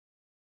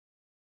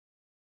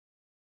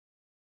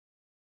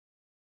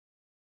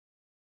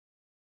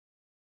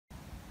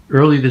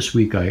Early this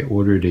week I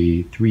ordered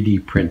a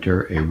 3D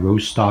printer, a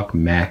Rostock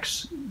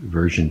MAX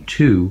version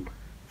 2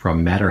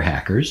 from Matter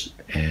Hackers,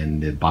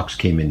 and the box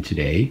came in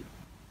today.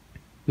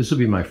 This will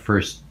be my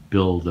first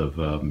build of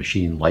a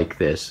machine like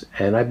this,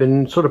 and I've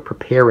been sort of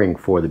preparing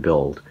for the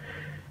build.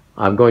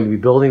 I'm going to be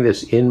building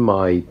this in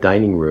my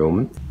dining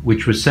room,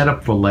 which was set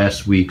up for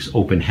last week's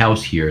open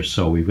house here,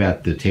 so we've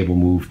got the table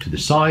moved to the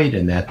side,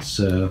 and that's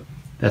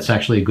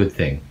actually a good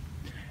thing.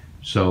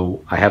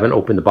 So I haven't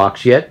opened the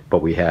box yet,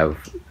 but we have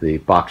the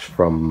box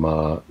from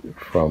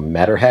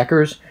Matter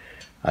Hackers.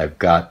 I've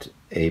got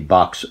a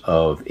box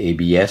of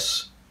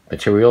ABS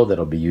material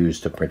that'll be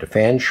used to print a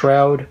fan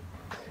shroud.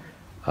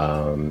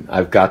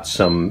 I've got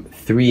some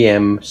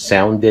 3M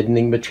sound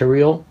deadening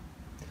material.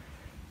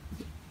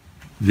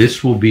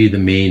 This will be the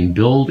main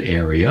build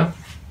area,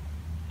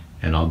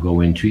 and I'll go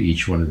into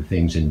each one of the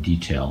things in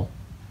detail.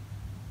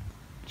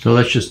 So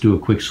let's just do a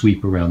quick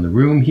sweep around the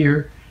room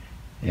here.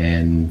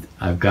 And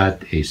I've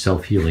got a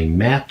self-healing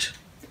mat.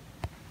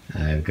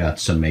 I've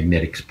got some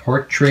magnetic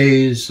part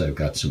trays. I've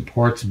got some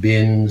parts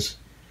bins.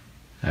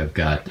 I've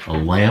got a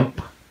lamp.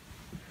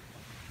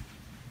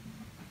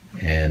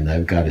 And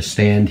I've got a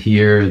stand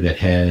here that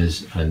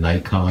has a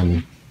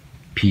Nikon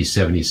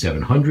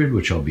P7700,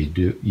 which I'll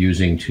be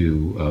using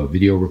to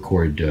video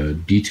record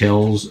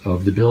details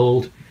of the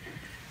build.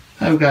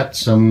 I've got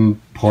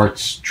some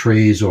parts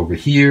trays over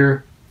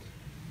here.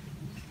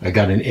 I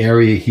got an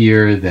area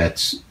here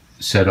that's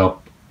set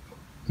up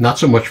not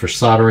so much for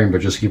soldering, but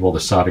just keep all the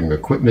soldering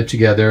equipment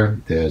together.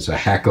 There's a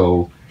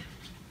Hacko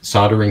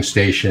soldering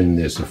station.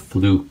 There's a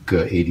Fluke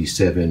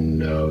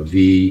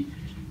 87V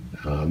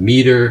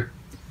meter.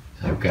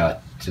 I've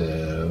got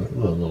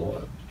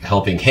little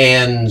helping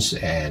hands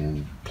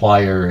and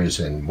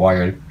pliers and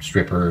wire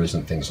strippers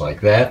and things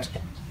like that.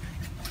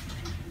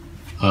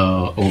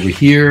 Over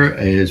here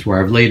is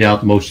where I've laid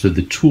out most of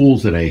the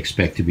tools that I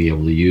expect to be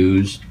able to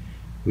use.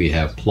 We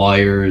have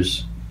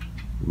pliers,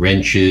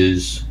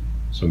 wrenches,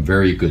 some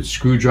very good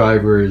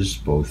screwdrivers,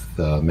 both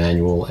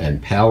manual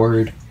and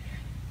powered,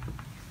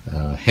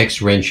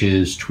 hex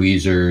wrenches,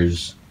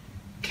 tweezers,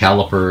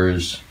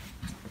 calipers,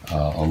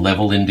 a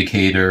level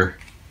indicator,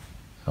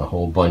 a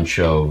whole bunch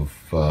of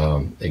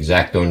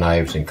X-Acto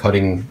knives and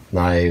cutting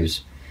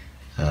knives,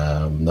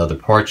 another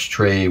parts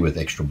tray with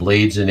extra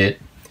blades in it.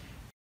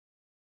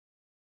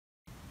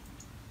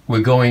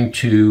 We're going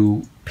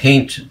to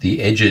paint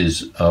the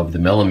edges of the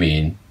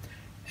melamine,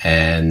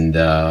 and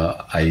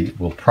I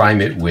will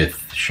prime it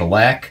with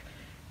shellac,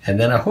 and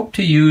then I hope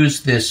to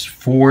use this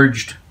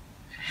forged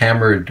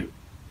hammered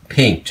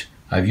paint.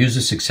 I've used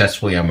it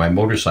successfully on my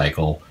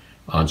motorcycle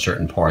on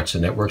certain parts,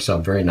 and that works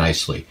out very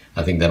nicely.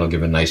 I think that'll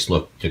give a nice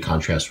look to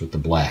contrast with the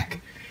black.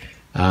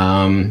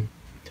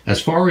 As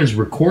far as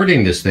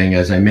recording this thing,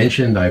 as I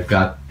mentioned, I've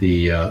got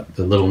the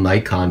little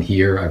Nikon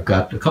here. I've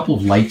got a couple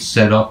of lights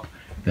set up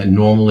that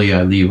normally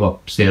I leave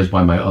upstairs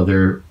by my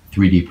other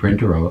 3D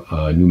printer,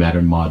 a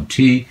Numatter Mod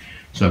T.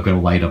 So I've got a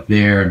light up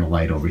there and a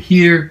light over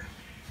here.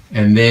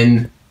 And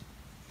then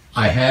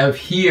I have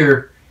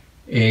here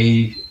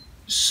a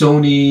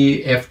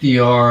Sony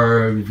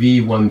FDR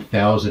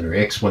V1000 or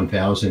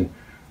X1000,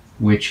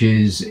 which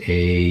is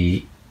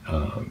an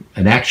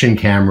action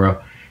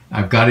camera.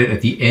 I've got it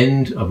at the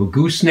end of a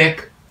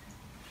gooseneck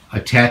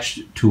attached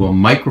to a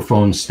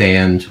microphone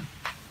stand,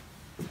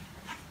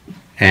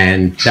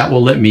 and that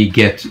will let me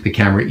get the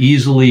camera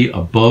easily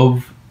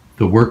above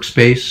the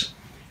workspace,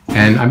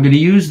 and I'm going to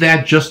use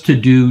that just to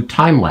do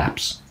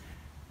time-lapse.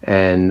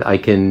 And I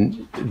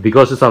can,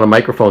 because it's on a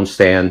microphone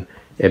stand,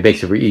 it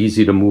makes it very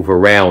easy to move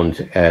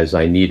around as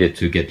I need it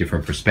to get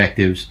different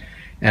perspectives.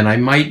 And I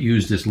might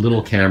use this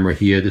little camera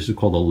here. This is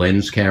called a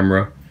lens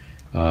camera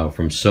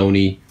from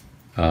Sony,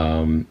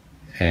 and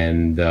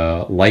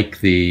like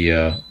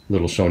the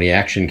little Sony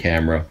action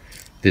camera,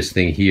 this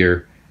thing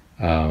here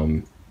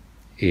doesn't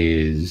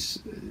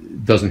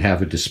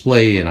have a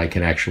display, and I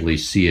can actually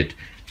see it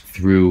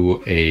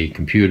through a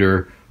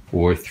computer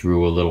or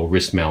through a little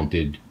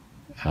wrist-mounted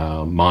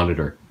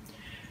monitor.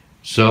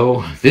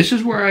 So this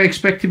is where I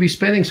expect to be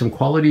spending some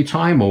quality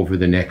time over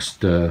the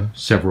next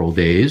several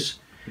days,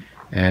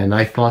 and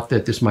I thought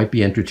that this might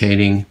be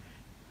entertaining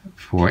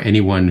for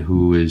anyone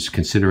who is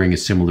considering a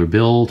similar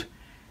build,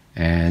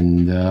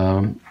 and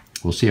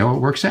we'll see how it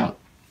works out.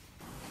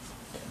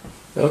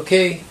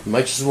 Okay,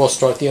 might as well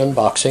start the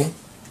unboxing.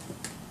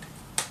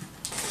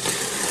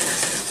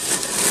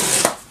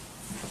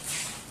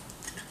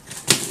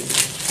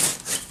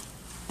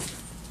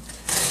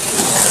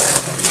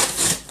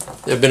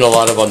 There have been a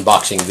lot of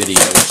unboxing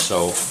videos,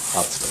 so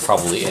I'll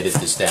probably edit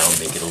this down,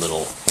 make it a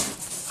little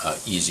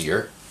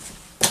easier.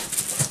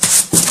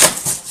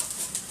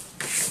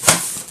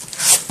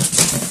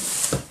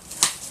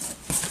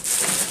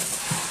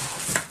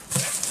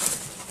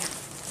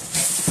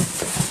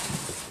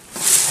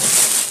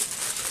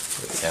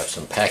 We have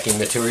some packing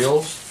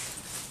materials.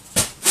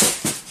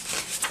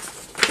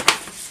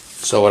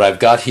 So what I've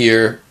got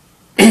here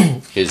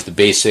is the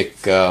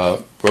basic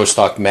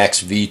Rostock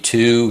MAX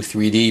V2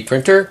 3D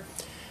printer.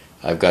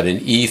 I've got an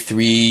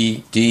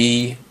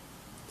E3D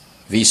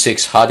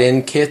V6 hot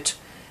end kit,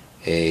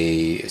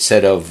 a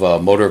set of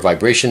motor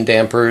vibration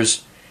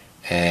dampers,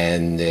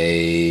 and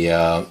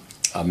a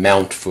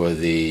mount for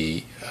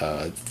the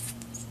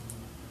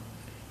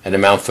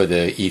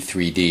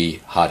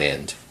E3D hot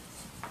end.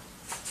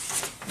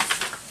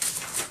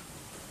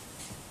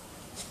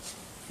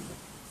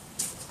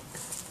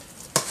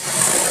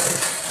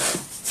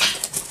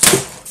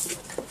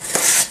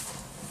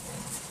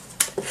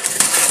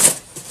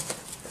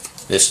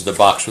 This is the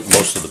box with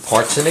most of the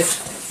parts in it,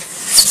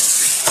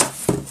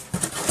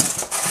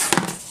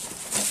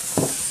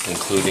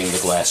 including the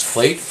glass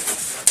plate.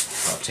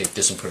 I'll take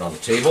this and put it on the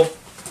table.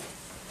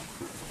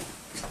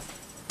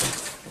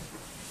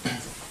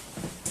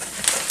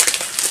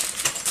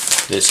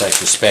 This, I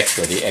suspect,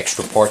 are the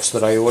extra parts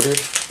that I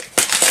ordered.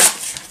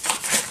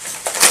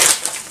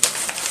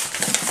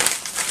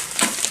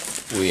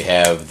 We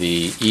have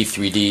the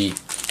E3D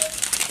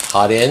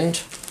hot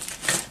end,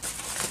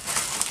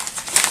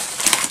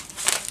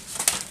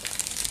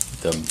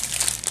 the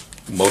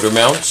motor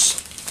mounts,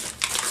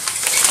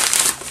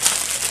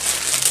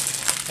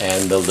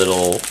 and the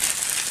little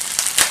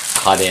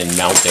hot end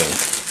mounting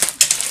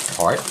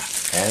part,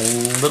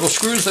 and little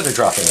screws that are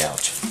dropping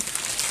out.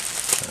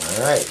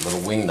 Alright,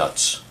 little wing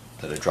nuts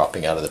that are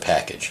dropping out of the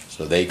package.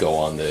 So they go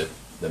on the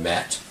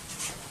mat.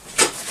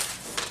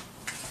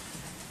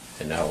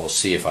 And now we'll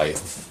see if I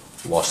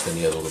lost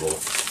any other little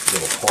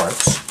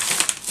parts.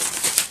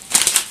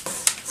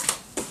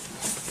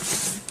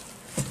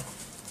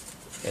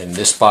 In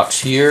this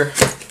box here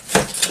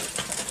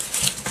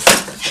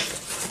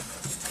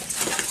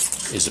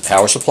is the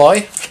power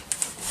supply.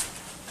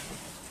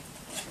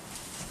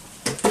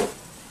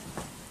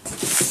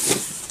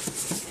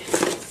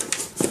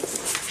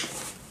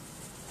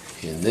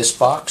 In this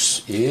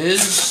box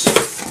is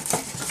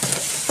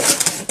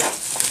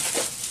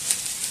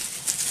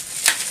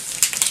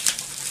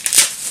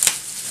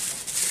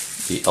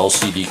the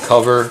LCD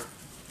cover,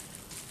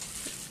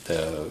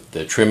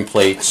 the trim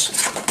plates,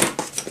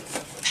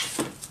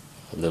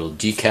 a little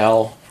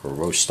decal for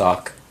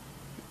Rostock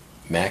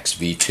MAX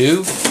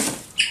V2,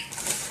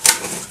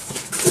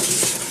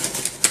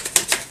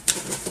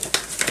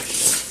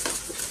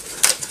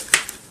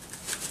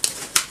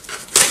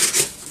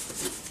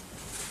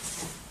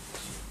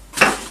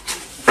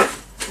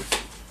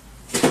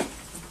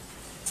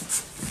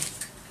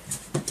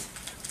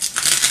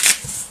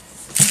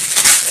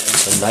 and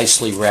some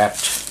nicely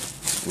wrapped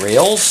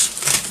rails.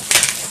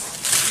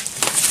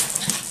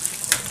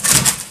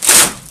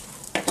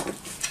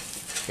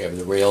 We have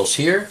the rails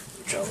here,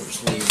 which I'll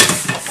just leave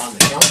up on the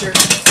counter.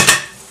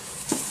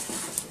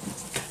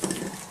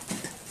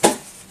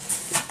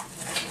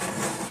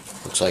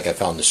 Looks like I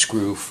found the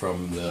screw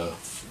from the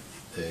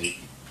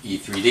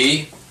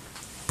E3D.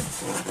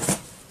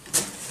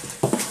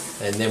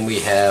 And then we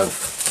have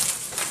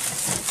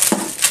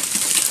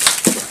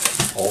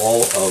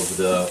all of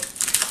the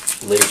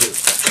laser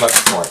cut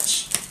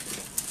parts.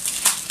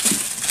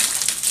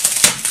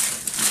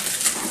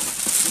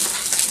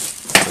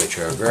 Which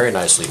are very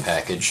nicely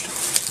packaged.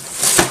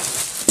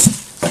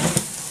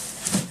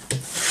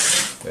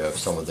 We have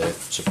some of the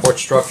support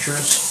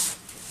structures.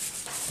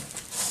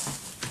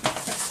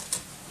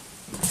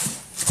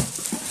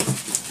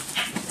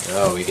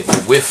 Oh, we get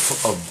the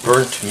whiff of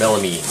burnt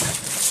melamine.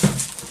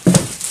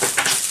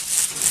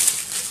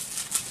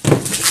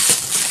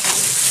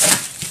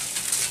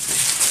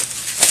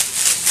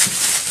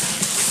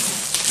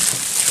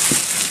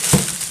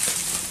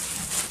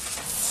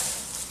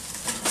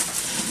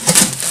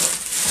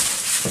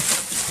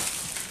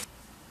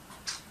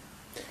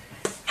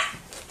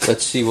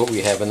 Let's see what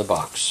we have in the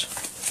box.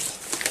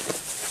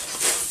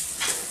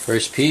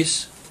 First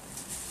piece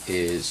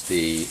is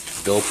the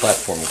build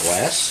platform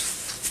glass.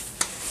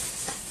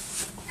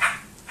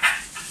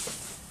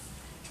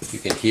 You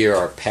can hear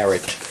our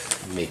parrot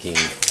making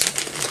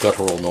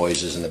guttural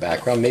noises in the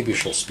background. Maybe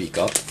she'll speak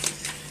up.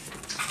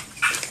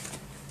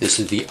 This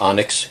is the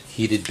Onyx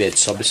heated bed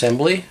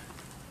subassembly.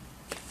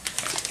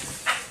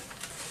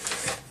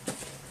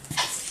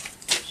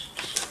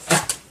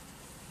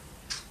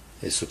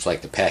 This looks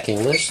like the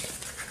packing list.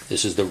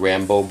 This is the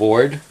Rambo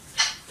board,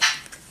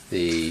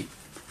 the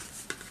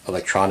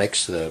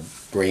electronics, the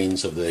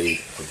brains of the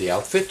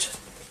outfit.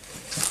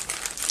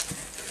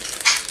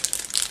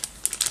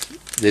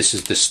 This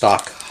is the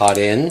stock hot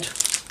end.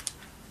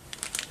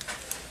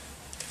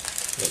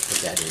 Let's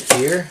put that in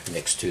here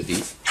next to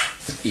the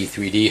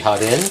E3D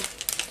hot end.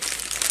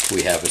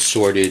 We have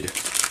assorted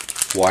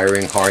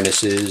wiring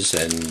harnesses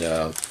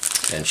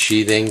and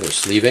sheathing or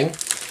sleeving.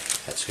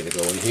 That's going to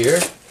go in here.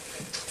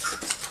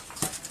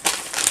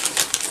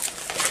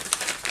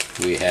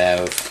 We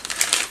have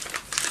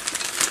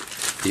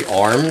the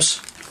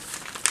arms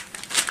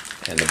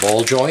and the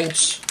ball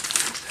joints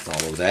and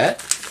all of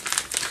that.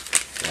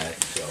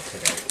 So I'll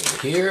put that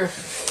in here.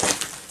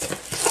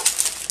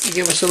 You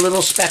give us a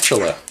little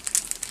spatula.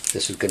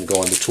 This is going to go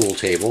on the tool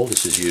table.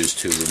 This is used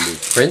to remove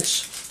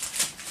prints.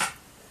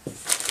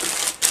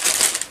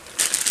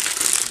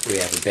 We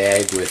have a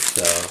bag with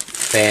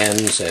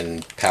fans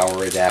and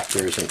power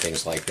adapters and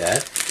things like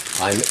that.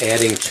 I'm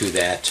adding to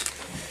that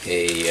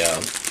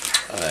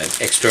an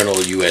external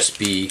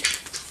USB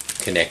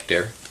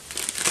connector,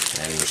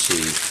 and we'll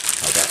see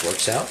how that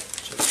works out.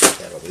 So put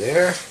that over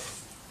there.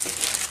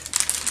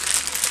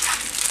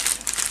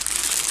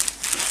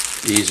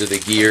 These are the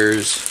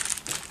gears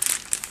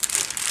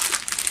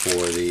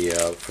for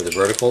the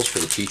verticals, for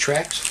the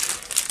T-tracks.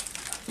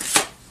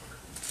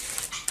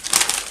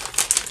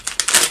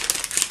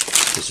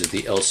 This is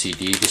the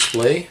LCD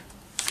display.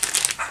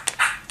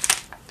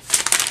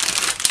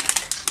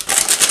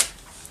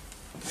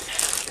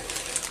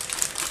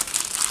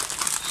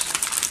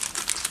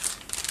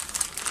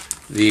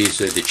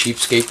 These are the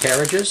cheapskate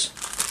carriages.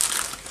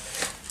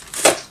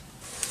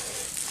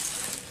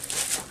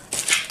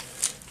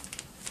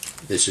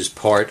 This is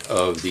part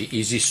of the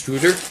easy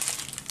extruder.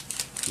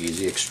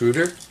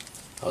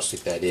 I'll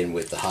stick that in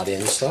with the hot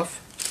end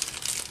stuff.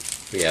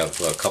 We have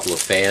a couple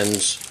of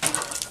fans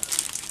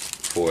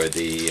for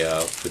the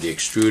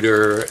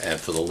extruder and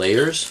for the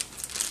layers.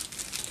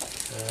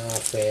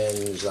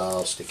 Fans,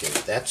 I'll stick in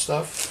with that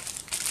stuff.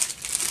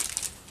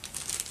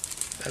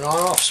 An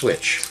on-off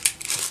switch.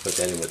 Put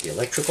that in with the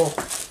electrical.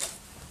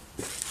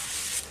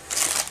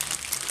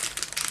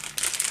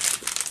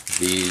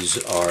 These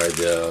are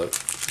the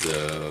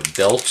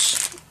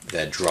belts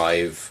that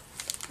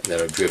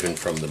are driven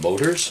from the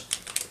motors.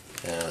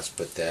 Let's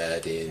put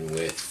that in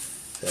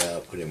with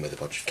a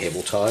bunch of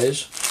cable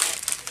ties.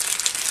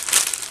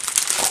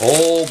 A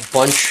whole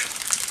bunch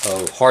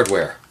of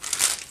hardware.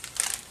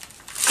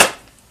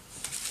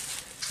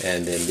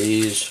 And then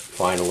these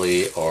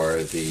finally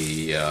are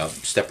the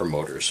stepper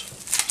motors.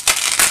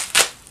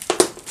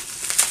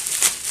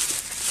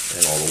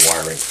 And all the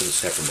wiring for the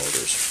stepper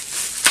motors.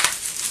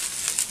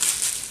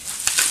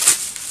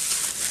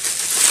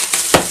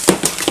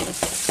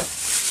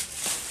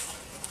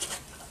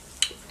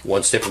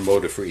 One stepper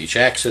motor for each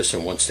axis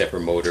and one stepper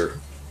motor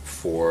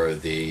for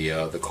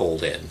the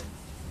cold end,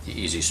 the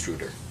easy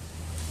extruder.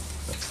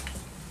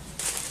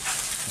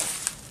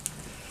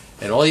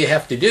 And all you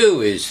have to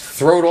do is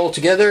throw it all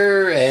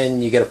together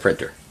and you get a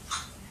printer.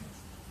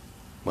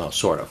 Well,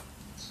 sort of.